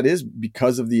 a lot of that is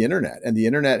because of the internet. And the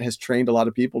internet has trained a lot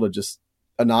of people to just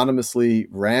anonymously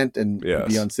rant and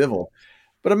be uncivil.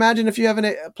 But imagine if you have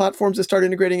platforms that start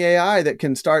integrating AI that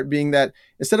can start being that,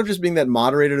 instead of just being that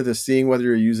moderator that's seeing whether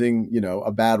you're using,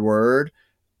 a bad word,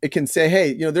 it can say,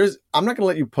 hey, I'm not going to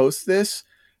let you post this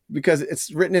because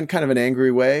it's written in kind of an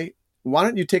angry way. Why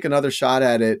don't you take another shot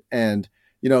at it? And,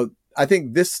 I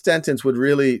think this sentence would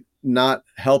really not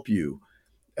help you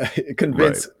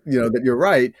convince, that you're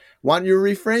right. Why don't you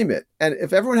reframe it? And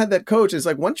if everyone had that coach, it's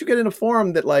like, once you get in a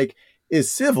forum that like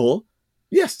is civil,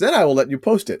 yes, then I will let you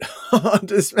post it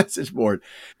onto this message board.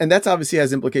 And that's obviously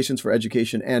has implications for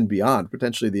education and beyond,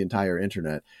 potentially the entire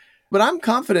internet. But I'm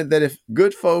confident that if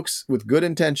good folks with good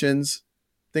intentions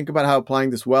think about how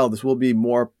applying this well, this will be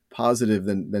more positive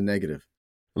than negative.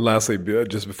 Lastly,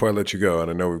 just before I let you go, and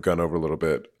I know we've gone over a little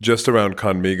bit, just around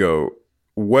Conmigo,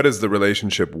 what is the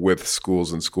relationship with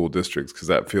schools and school districts? Because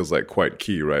that feels like quite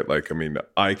key, right? Like, I mean,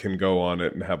 I can go on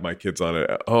it and have my kids on it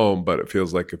at home, but it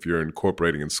feels like if you're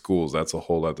incorporating in schools, that's a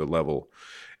whole other level.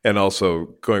 And also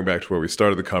going back to where we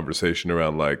started the conversation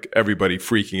around like everybody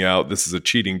freaking out, this is a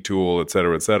cheating tool, et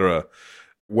cetera, et cetera.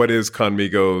 What is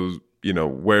Conmigo?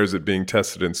 Where is it being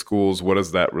tested in schools? What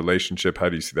is that relationship? How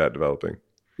do you see that developing?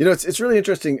 It's really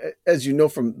interesting. As you know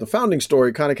from the founding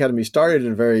story, Khan Academy started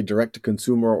in a very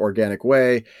direct-to-consumer, organic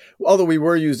way, although we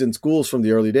were used in schools from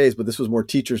the early days, but this was more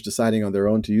teachers deciding on their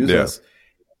own to use us.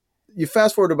 You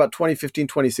fast forward to about 2015,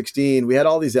 2016, we had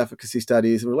all these efficacy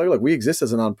studies, and we're like, look, we exist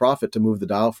as a nonprofit to move the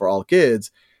dial for all kids.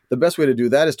 The best way to do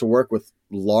that is to work with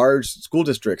large school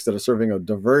districts that are serving a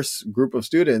diverse group of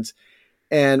students.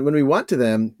 And when we went to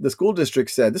them, the school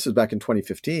district said, this was back in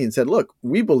 2015, said, look,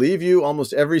 we believe you.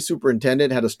 Almost every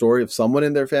superintendent had a story of someone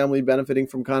in their family benefiting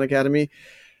from Khan Academy.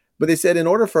 But they said, in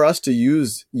order for us to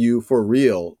use you for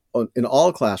real in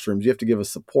all classrooms, you have to give us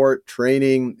support,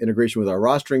 training, integration with our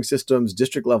rostering systems,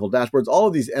 district level dashboards, all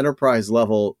of these enterprise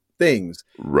level things.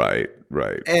 Right.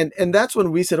 And that's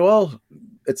when we said, well,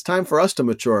 it's time for us to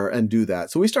mature and do that.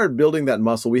 So we started building that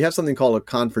muscle. We have something called a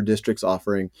Khan for Districts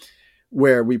offering,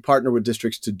 where we partner with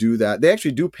districts to do that. They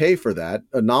actually do pay for that,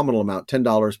 a nominal amount,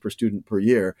 $10 per student per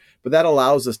year. But that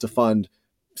allows us to fund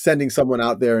sending someone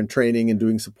out there and training and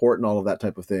doing support and all of that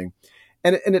type of thing.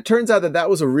 And it turns out that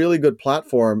was a really good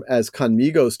platform as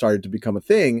Conmigo started to become a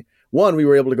thing. One, we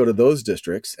were able to go to those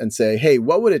districts and say, hey,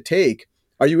 what would it take?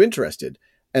 Are you interested?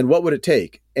 And what would it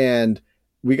take? And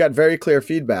we got very clear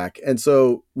feedback. And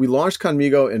so we launched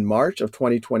Conmigo in March of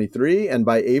 2023. And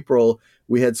by April,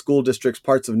 we had school districts,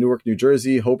 parts of Newark, New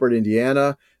Jersey, Hobart,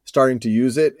 Indiana, starting to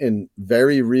use it in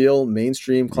very real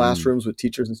mainstream classrooms with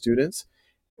teachers and students.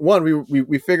 One,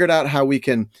 we figured out how we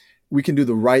can do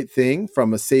the right thing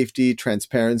from a safety,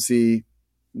 transparency,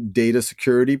 data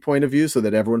security point of view so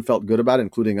that everyone felt good about it,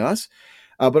 including us.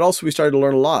 But also we started to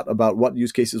learn a lot about what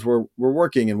use cases were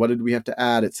working and what did we have to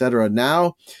add, et cetera.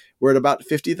 Now we're at about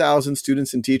 50,000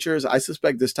 students and teachers. I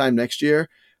suspect this time next year,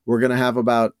 we're going to have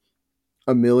about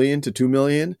 1 million to 2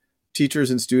 million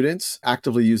teachers and students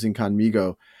actively using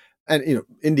Conmigo. And,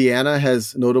 Indiana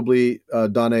has notably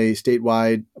done a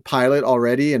statewide pilot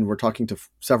already, and we're talking to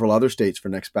several other states for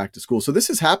next back to school. So this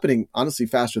is happening, honestly,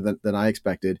 faster than I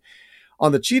expected.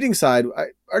 On the cheating side, I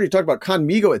already talked about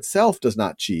Conmigo itself does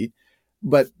not cheat.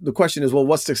 But the question is, well,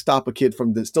 what's to stop a kid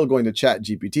from still going to Chat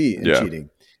GPT and cheating?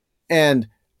 And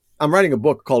I'm writing a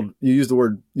book called, you use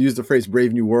the phrase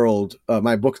Brave New World.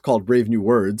 My book's called Brave New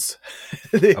Words.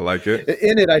 I like it.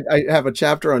 In it, I have a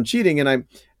chapter on cheating, and I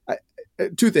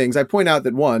two things. I point out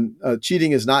that one,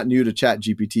 cheating is not new to Chat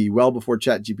GPT. Well before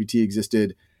Chat GPT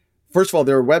existed. First of all,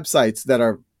 there are websites that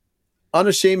are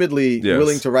unashamedly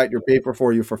willing to write your paper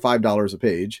for you for $5 a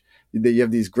page. You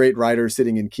have these great writers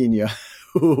sitting in Kenya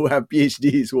who have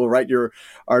PhDs who will write your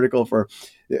article for.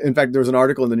 In fact, there was an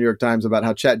article in the New York Times about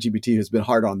how ChatGPT has been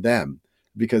hard on them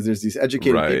because there's these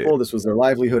educated people. This was their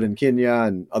livelihood in Kenya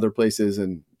and other places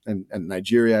and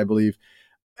Nigeria, I believe.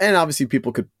 And obviously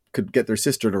people could get their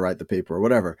sister to write the paper or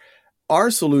whatever. Our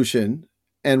solution,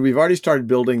 and we've already started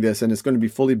building this, and it's going to be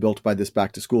fully built by this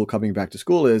coming back to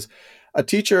school, is a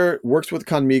teacher works with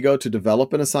Conmigo to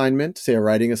develop an assignment, say a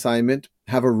writing assignment,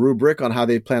 have a rubric on how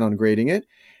they plan on grading it.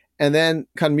 And then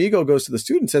Conmigo goes to the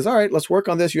student and says, all right, let's work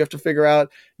on this. You have to figure out,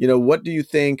 what do you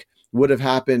think would have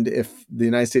happened if the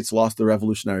United States lost the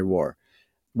Revolutionary War?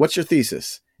 What's your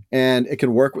thesis? And it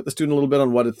can work with the student a little bit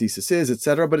on what a thesis is, et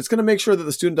cetera. But it's going to make sure that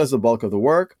the student does the bulk of the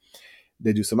work.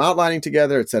 They do some outlining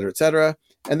together, et cetera, et cetera.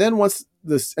 And then once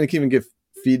this, and it can even give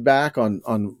feedback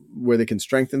on where they can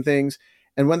strengthen things.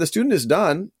 And when the student is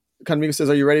done, Conmigo says,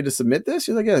 are you ready to submit this?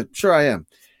 You're like, yeah, sure I am.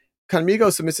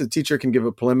 Conmigo submits the teacher can give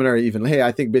a preliminary even, hey,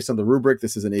 I think based on the rubric,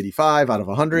 this is an 85 out of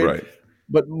 100. Right.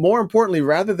 But more importantly,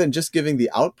 rather than just giving the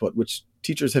output, which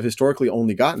teachers have historically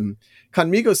only gotten,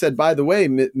 Conmigo said, by the way,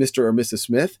 Mr. or Mrs.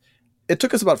 Smith, It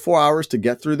took us about 4 hours to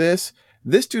get through this.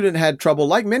 This student had trouble,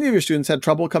 like many of your students, had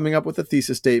trouble coming up with a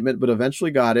thesis statement, but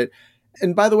eventually got it.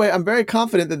 And by the way, I'm very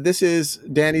confident that this is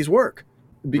Danny's work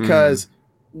because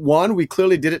one, we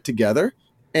clearly did it together.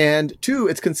 And two,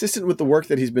 it's consistent with the work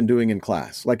that he's been doing in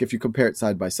class. Like if you compare it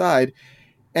side by side.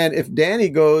 And if Danny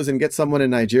goes and gets someone in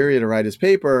Nigeria to write his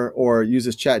paper or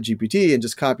uses ChatGPT and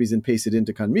just copies and pastes it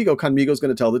into Conmigo, Conmigo is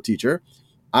going to tell the teacher,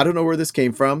 I don't know where this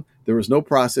came from. There was no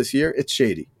process here. It's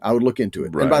shady. I would look into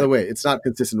it. Right. And by the way, it's not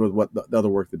consistent with what the other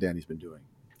work that Danny's been doing.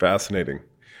 Fascinating.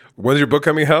 When's your book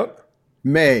coming out?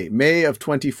 May of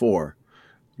 24.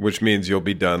 Which means you'll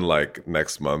be done like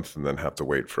next month and then have to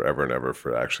wait forever and ever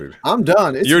for actually. I'm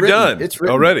done. You're written. done. It's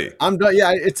written. Already. I'm done.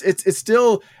 Yeah, it's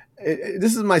still.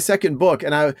 This is my second book,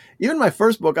 and even my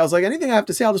first book, I was like, anything I have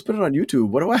to say, I'll just put it on YouTube.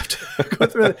 What do I have to go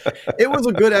through? It was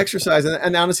a good exercise,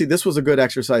 and honestly, this was a good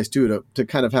exercise too to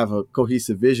kind of have a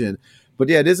cohesive vision. But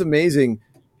yeah, it is amazing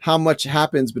how much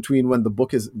happens between when the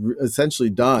book is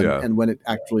essentially done and when it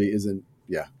actually isn't.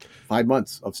 Yeah, 5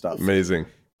 months of stuff. Amazing.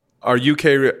 Our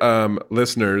UK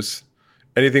listeners,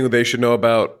 anything they should know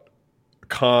about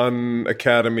Khan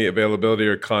Academy availability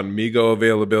or Conmigo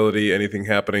availability, anything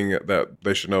happening that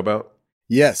they should know about?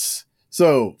 Yes.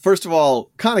 So first of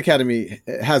all, Khan Academy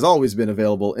has always been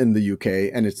available in the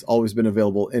UK, and it's always been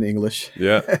available in English.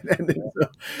 Yeah.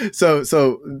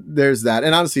 so there's that.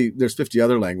 And honestly, there's 50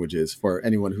 other languages for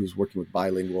anyone who's working with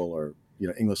bilingual or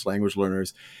English language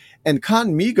learners. And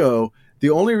Conmigo,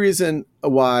 the only reason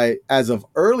why, as of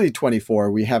early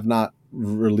 24, we have not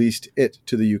released it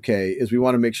to the UK is we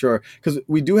want to make sure, because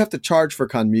we do have to charge for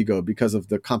Conmigo because of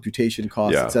the computation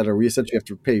costs, et cetera. We essentially have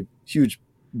to pay huge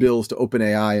bills to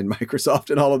OpenAI and Microsoft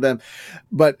and all of them.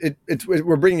 But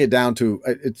we're bringing it down to,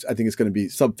 I think it's going to be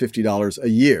sub $50 a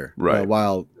year. Right.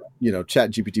 While,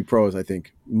 ChatGPT Pro is, I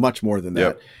think, much more than that.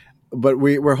 Yep. But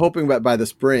we're hoping that by the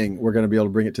spring, we're going to be able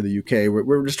to bring it to the UK.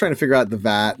 We're just trying to figure out the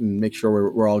VAT and make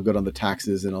sure we're all good on the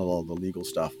taxes and all the legal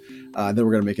stuff. And then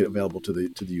we're going to make it available to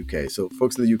the UK. So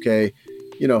folks in the UK,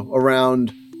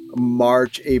 around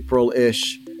March,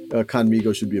 April-ish,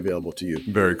 Conmigo should be available to you.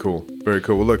 Very cool. Very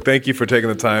cool. Well, look, thank you for taking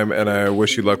the time, and I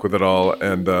wish you luck with it all.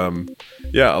 And I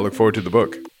look forward to the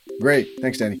book. Great.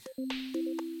 Thanks, Danny.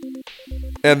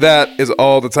 And that is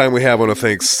all the time we have. I want to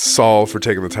thank Saul for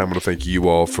taking the time. I want to thank you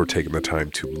all for taking the time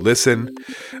to listen.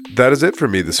 That is it for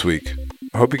me this week.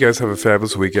 I hope you guys have a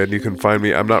fabulous weekend. You can find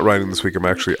me. I'm not writing this week. I'm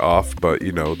actually off, but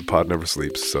the pod never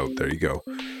sleeps. So there you go.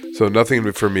 So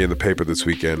nothing for me in the paper this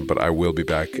weekend, but I will be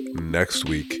back next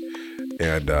week.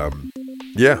 And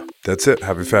that's it.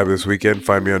 Have a fabulous weekend.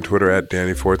 Find me on Twitter at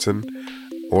Danny Fortson,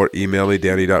 or email me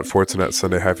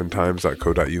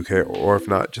danny.fortson@sunday-times.co.uk. Or if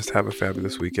not, just have a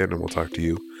fabulous weekend, and we'll talk to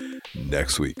you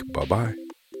next week. Bye-bye.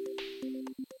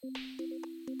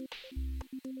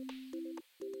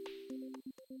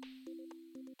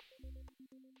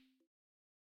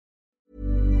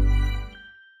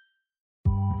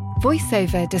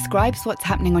 VoiceOver describes what's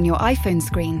happening on your iPhone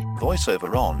screen.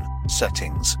 VoiceOver on,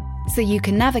 settings. So you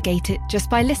can navigate it just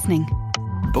by listening.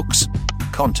 Books,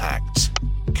 contacts,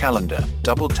 calendar,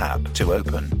 double tap to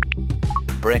open.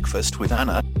 Breakfast with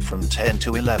Anna from 10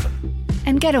 to 11.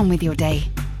 And get on with your day.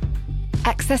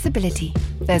 Accessibility.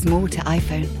 There's more to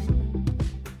iPhone.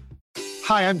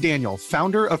 Hi, I'm Daniel,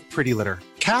 founder of Pretty Litter.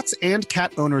 Cats and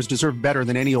cat owners deserve better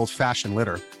than any old-fashioned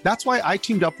litter. That's why I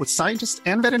teamed up with scientists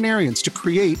and veterinarians to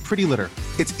create Pretty Litter.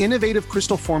 Its innovative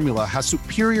crystal formula has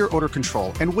superior odor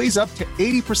control and weighs up to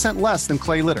 80% less than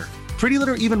clay litter. Pretty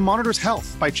Litter even monitors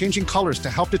health by changing colors to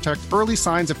help detect early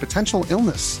signs of potential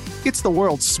illness. It's the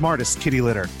world's smartest kitty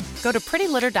litter. Go to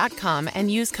prettylitter.com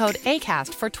and use code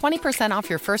ACAST for 20% off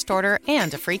your first order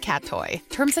and a free cat toy.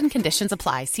 Terms and conditions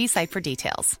apply. See site for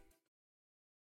details.